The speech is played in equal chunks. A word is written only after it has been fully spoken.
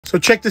So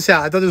check this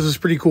out. I thought this was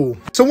pretty cool.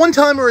 So one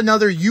time or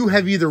another, you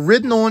have either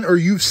ridden on or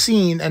you've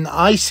seen an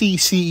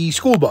ICCE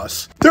school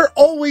bus. They're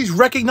always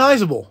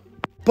recognizable.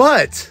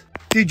 But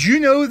did you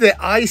know that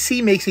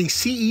IC makes a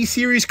CE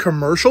series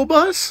commercial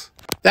bus?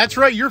 That's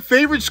right, your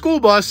favorite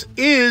school bus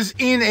is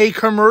in a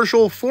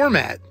commercial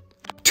format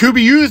to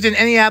be used in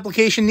any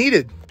application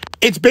needed.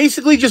 It's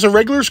basically just a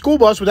regular school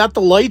bus without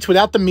the lights,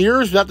 without the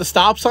mirrors, without the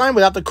stop sign,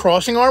 without the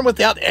crossing arm,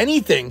 without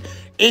anything.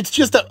 It's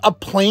just a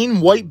plain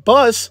white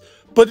bus,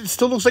 but it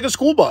still looks like a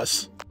school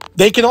bus.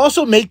 They can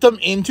also make them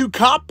into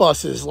cop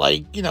buses,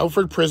 like, you know,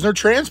 for prisoner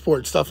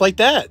transport, stuff like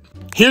that.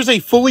 Here's a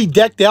fully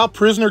decked out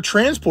prisoner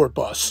transport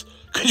bus.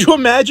 Could you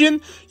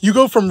imagine? You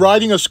go from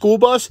riding a school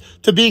bus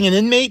to being an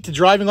inmate to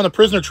driving on a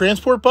prisoner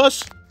transport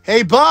bus?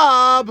 Hey,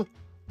 Bob!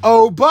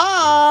 Oh,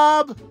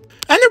 Bob!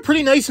 And they're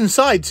pretty nice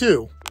inside,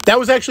 too. That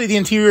was actually the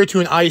interior to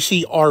an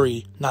IC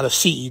RE, not a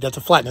CE. That's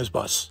a flat nose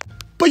bus.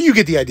 But you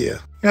get the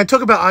idea. And I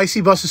talk about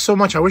IC buses so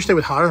much, I wish they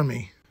would hire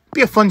me. It'd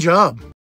be a fun job.